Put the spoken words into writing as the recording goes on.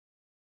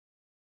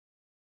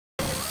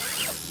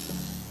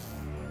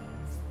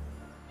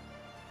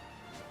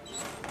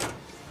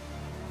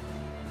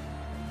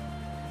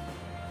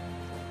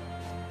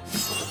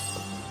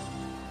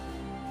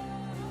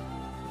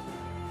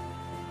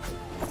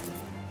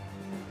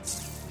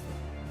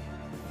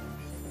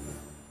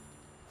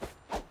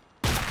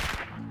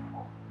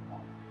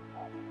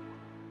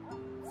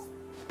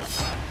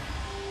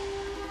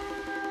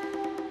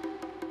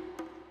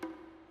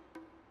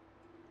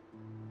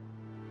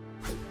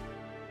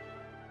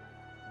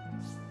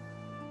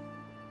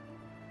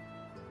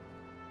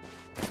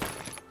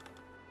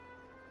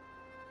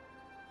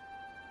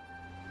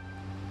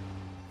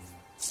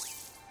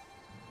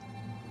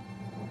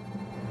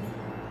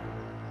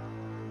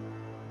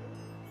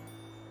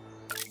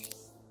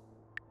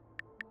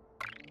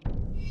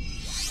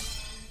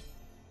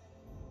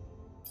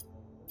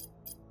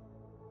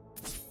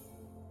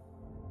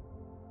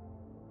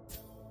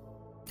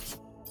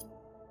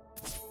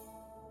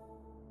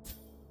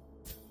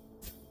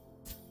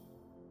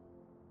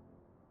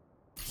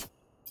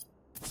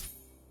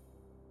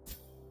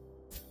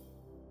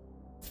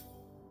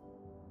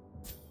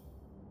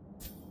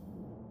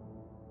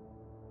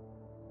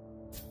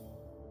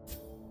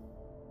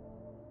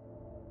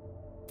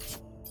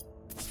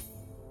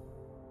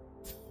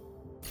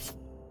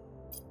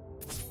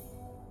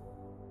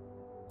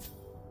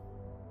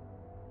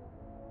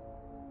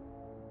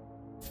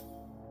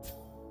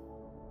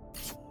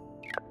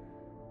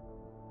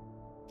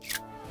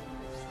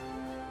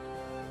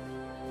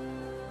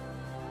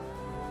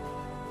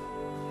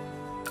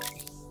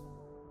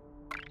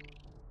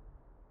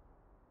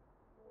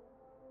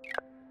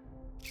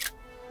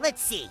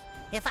Let's see.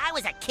 If I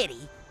was a kitty,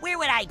 where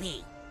would I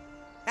be?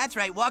 That's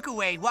right, walk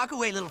away,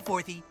 little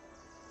fourthy.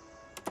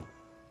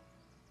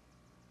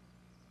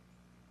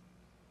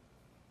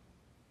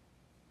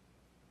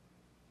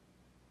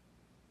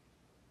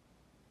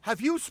 Have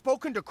you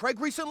spoken to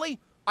Craig recently?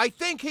 I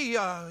think he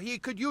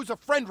could use a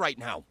friend right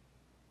now.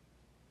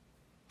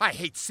 I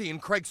hate seeing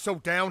Craig so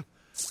down.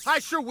 I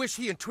sure wish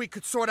he and Tweet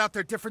could sort out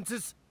their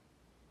differences.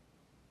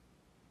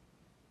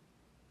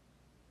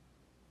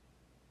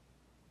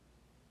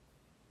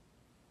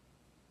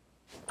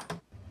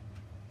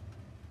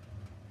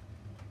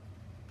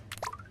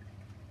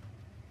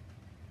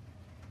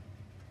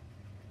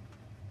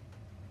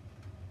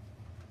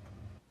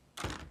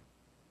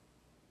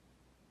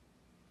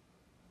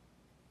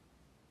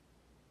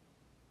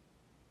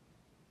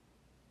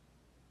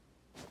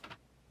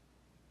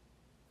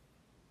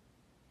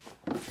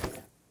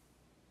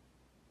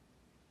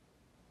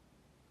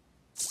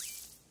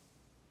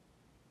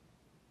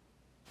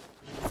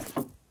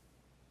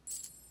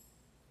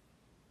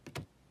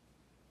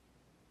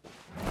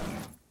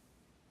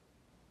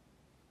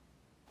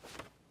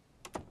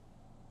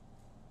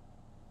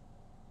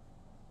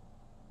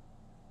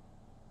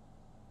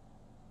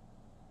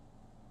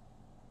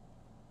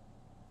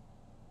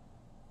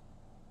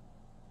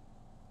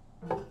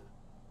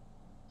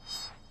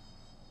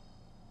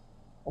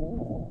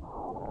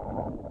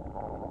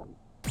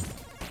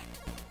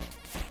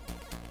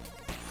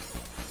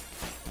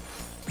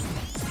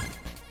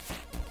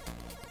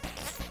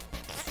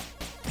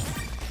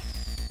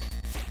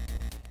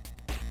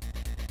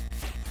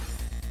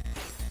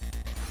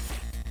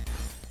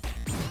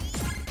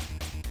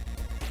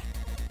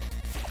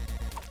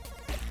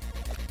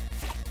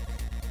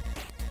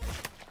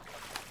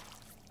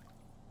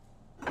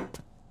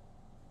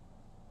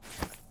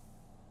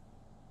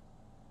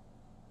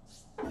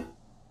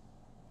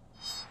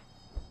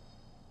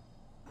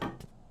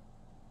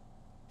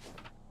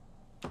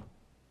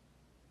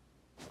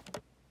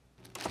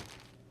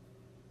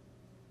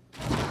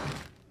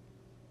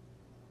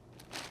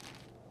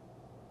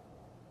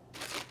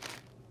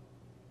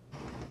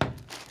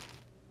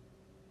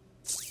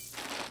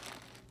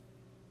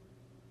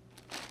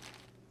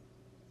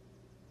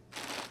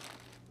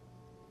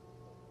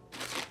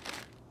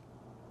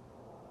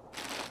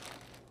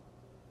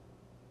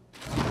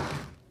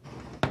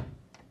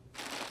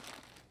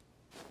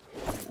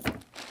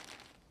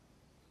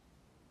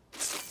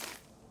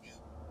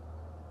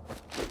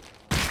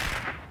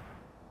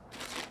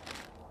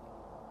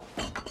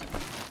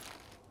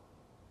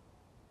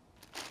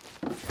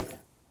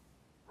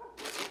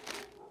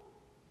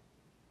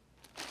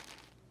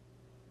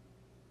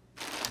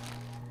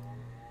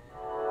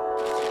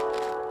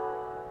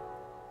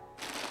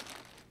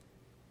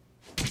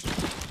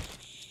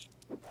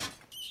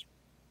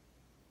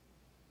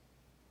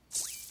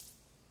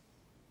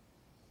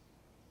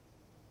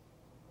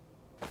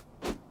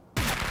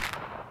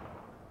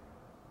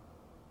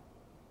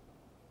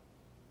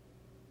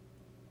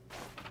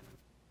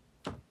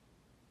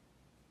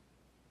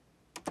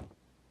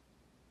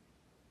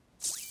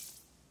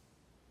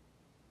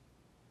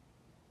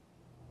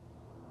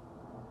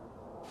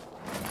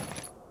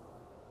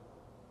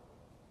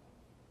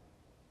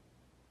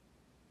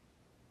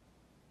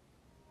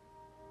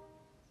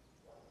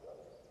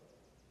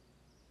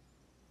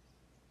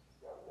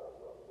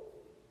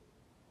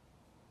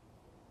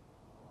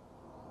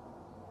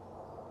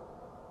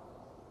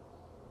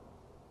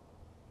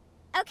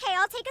 Okay,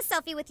 I'll take a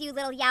selfie with you,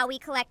 little Yowie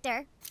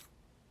collector.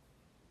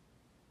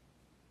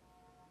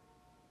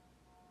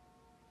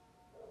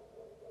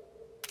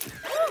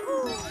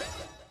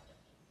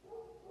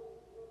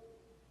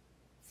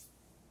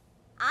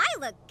 I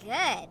look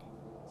good.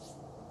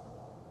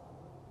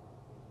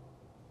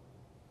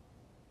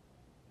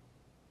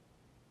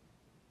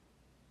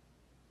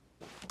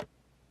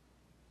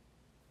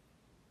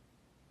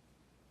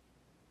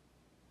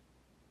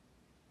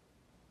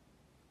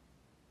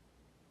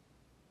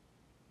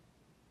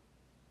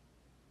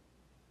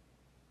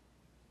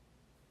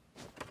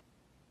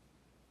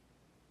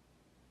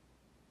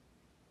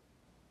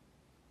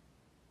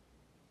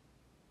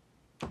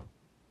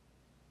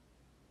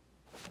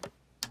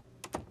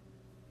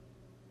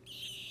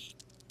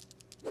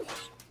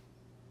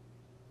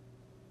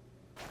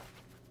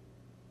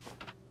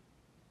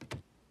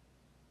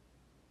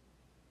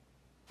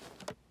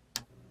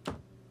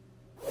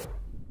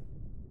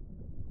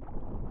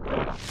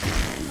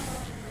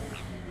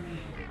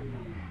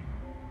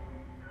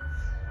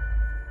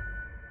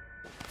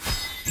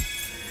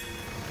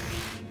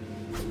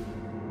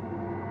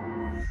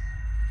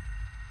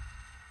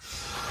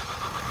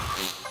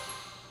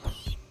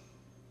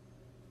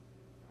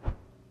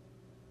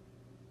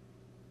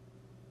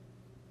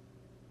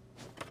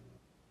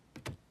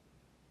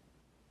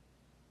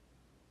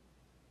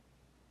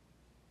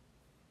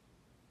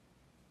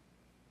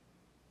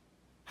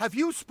 Have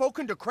you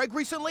spoken to Craig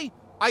recently?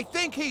 I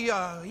think he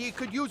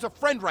could use a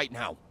friend right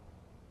now.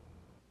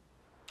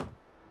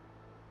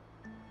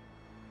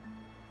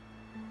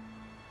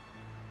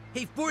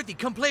 Hey, Fourthy,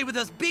 come play with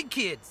us big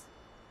kids.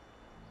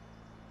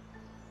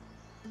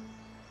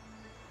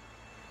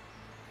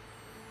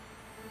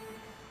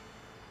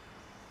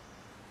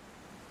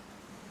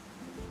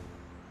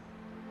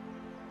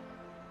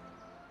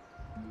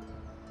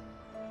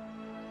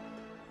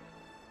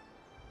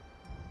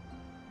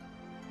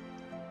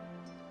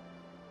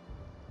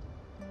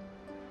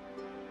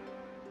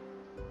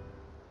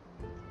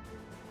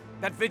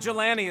 That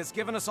vigilante has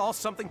given us all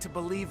something to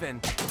believe in.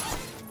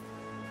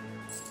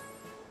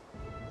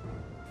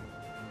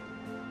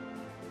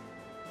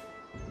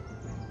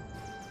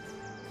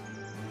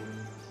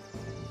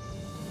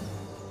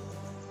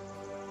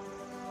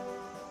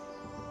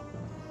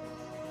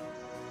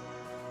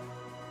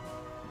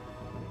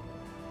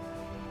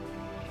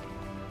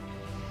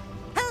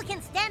 Who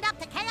can stand up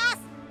to chaos?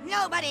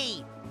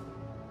 Nobody!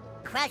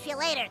 Crush you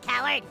later,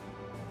 coward.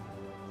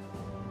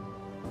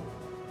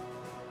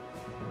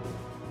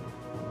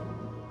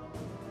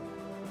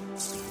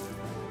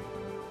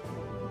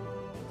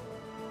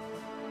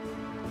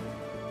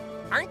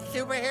 Aren't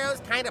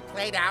superheroes kind of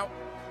played out?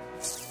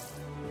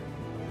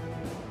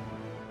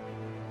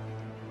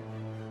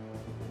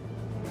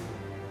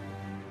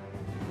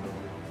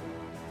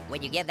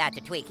 When you give that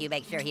to Tweak, you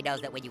make sure he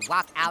knows that when you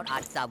walk out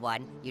on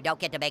someone, you don't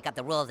get to make up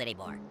the rules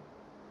anymore.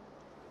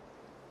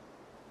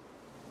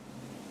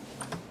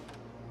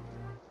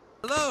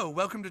 Hello,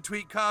 welcome to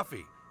Tweak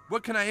Coffee.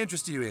 What can I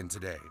interest you in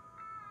today?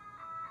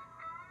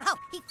 Oh,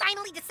 he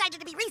finally decided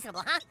to be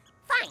reasonable, huh?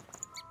 Fine.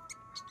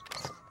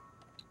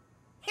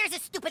 Here's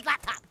his stupid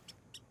laptop.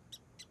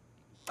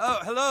 Oh,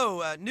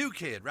 hello, new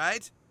kid,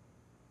 right?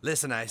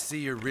 Listen, I see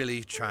you're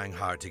really trying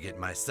hard to get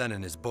my son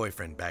and his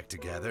boyfriend back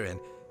together, and,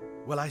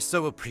 well, I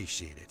so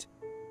appreciate it.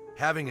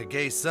 Having a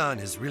gay son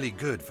is really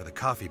good for the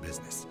coffee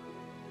business.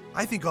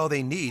 I think all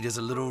they need is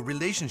a little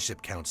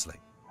relationship counseling.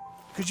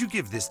 Could you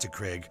give this to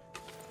Craig?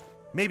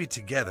 Maybe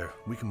together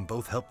we can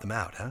both help them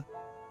out, huh?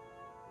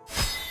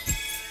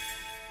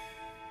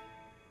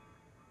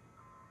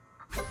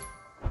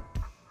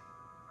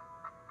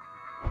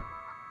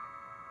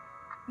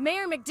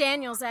 Mayor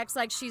McDaniels acts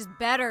like she's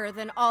better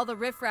than all the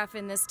riffraff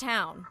in this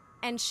town.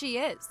 And she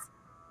is.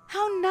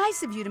 How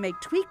nice of you to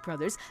make Tweak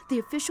Brothers the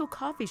official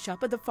coffee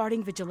shop of the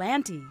farting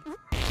vigilante.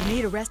 You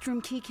need a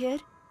restroom key,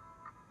 kid?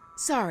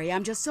 Sorry,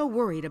 I'm just so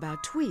worried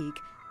about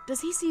Tweak.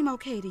 Does he seem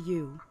okay to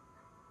you?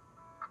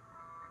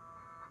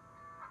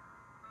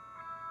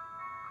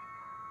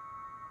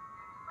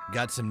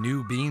 Got some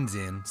new beans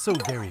in, so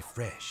very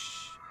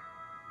fresh.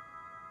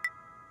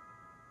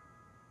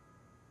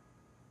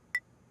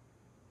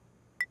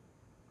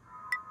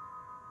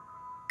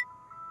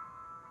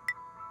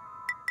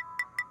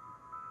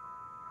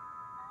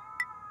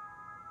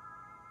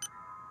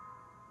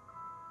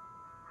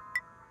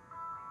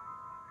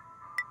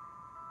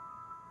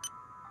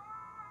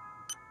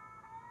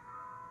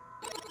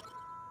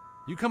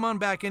 You come on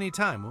back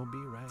anytime. We'll be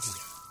right here.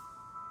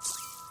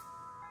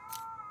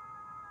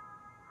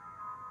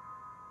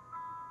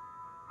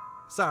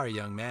 Sorry,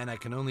 young man. I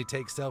can only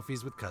take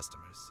selfies with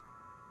customers.